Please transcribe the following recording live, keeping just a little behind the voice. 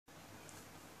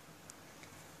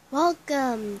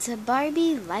Welcome to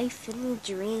Barbie Life in the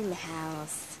Dream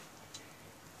House.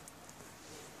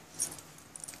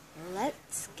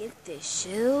 Let's get this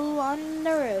show on the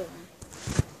road.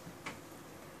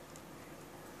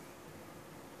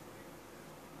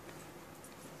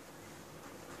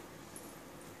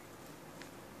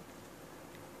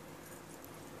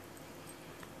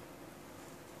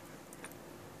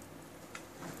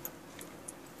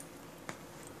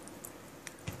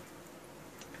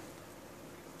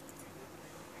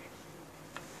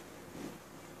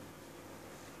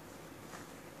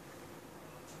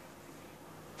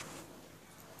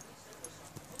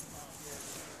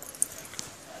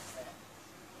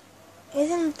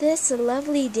 Isn't this a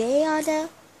lovely day, Anna?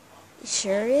 It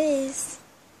sure is.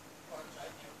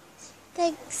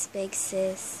 Thanks, big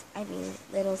sis.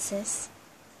 Little sis.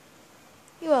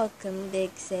 You're welcome,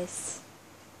 big sis.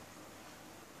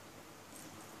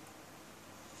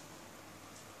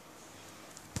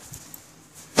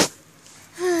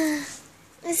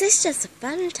 Is this just a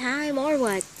fun time or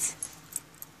what?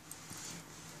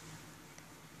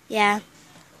 Yeah,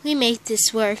 we make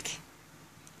this work.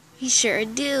 We sure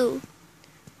do.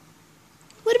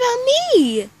 What about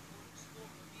me?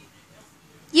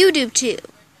 You do too.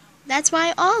 That's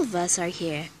why all of us are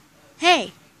here.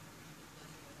 Hey,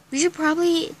 we should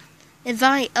probably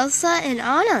invite Elsa and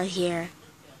Anna here.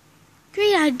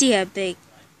 Great idea, big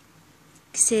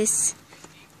sis.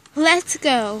 Let's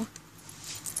go.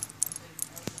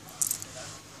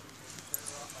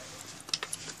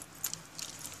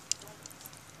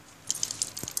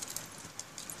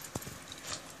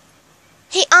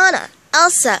 Hey, Anna,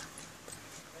 Elsa.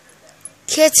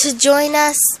 Care to join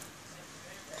us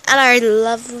at our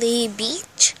lovely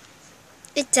beach?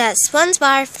 It's at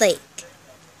Bar Flake.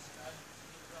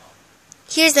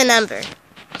 Here's the number.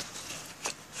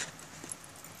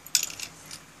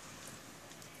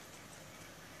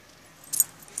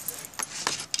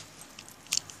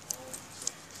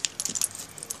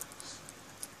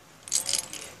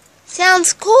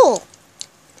 Sounds cool.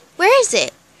 Where is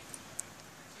it?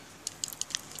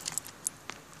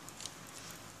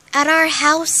 At our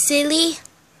house, silly.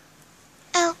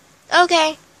 Oh,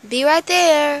 okay. Be right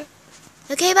there.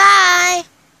 Okay, bye.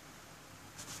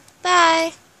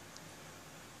 Bye.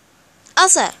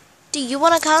 Elsa, do you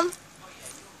want to come?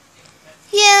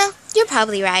 Yeah, you're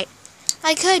probably right.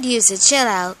 I could use a chill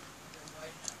out.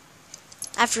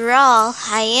 After all,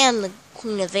 I am the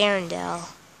Queen of Arendelle.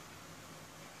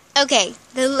 Okay,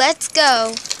 then let's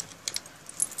go.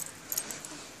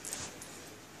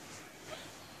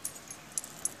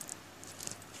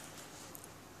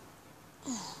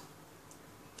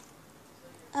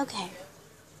 Okay.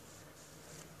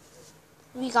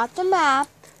 We got the map,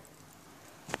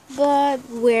 but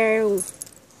where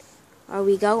are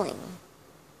we going?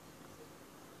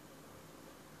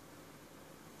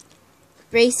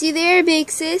 Brace you there, big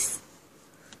sis.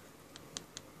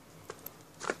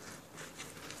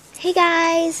 Hey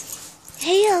guys.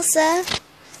 Hey Elsa.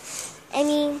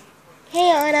 Hey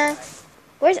Anna.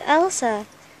 Where's Elsa?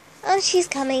 Oh, she's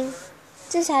coming.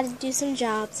 Just had to do some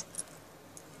jobs.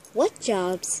 What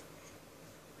jobs?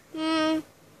 I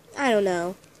don't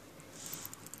know.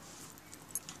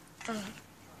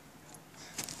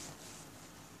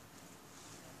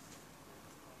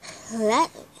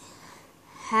 Let's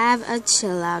have a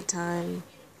chill out time.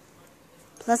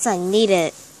 Plus, I need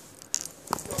it.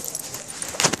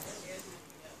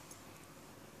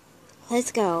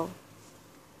 Let's go.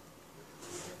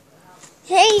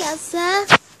 Hey,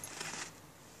 Elsa.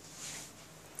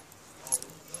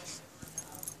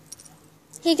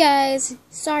 Hey guys,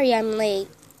 sorry I'm late.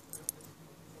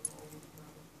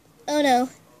 Oh no,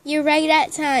 you're right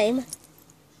at time.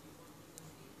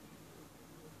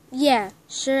 Yeah,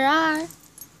 sure are.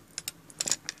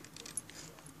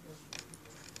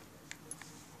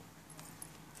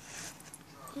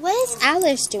 What is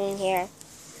Alice doing here?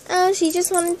 Oh, she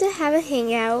just wanted to have a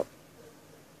hangout.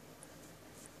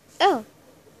 Oh,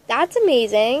 that's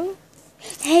amazing.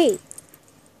 Hey,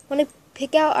 want to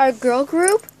pick out our girl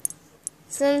group?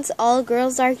 Since all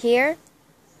girls are here?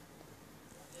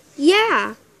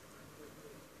 Yeah.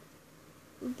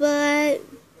 But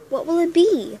what will it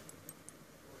be?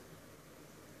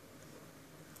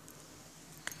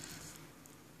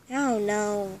 I don't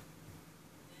know.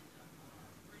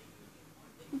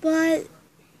 But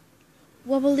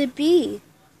what will it be?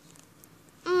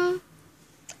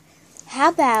 How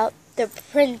about the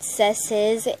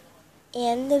princesses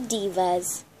and the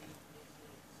divas?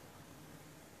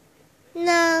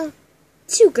 No,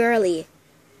 too girly.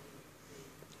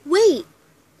 Wait,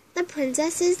 the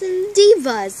princesses and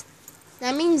divas.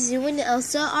 That means you and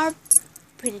Elsa are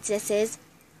princesses.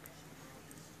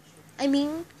 I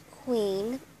mean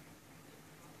queen.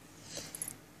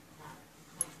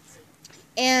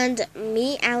 And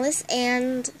me, Alice,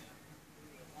 and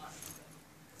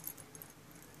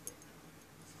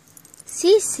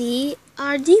Cece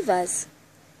are divas.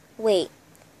 Wait,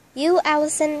 you,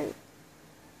 Alice, and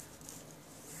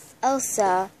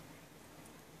Elsa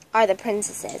are the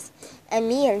princesses, and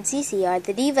me and Cece are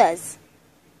the divas.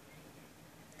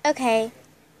 Okay.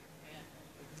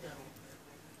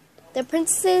 The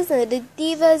princesses and the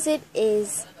divas it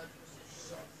is.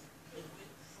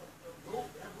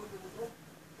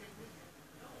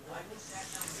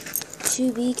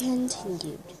 To be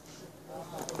continued.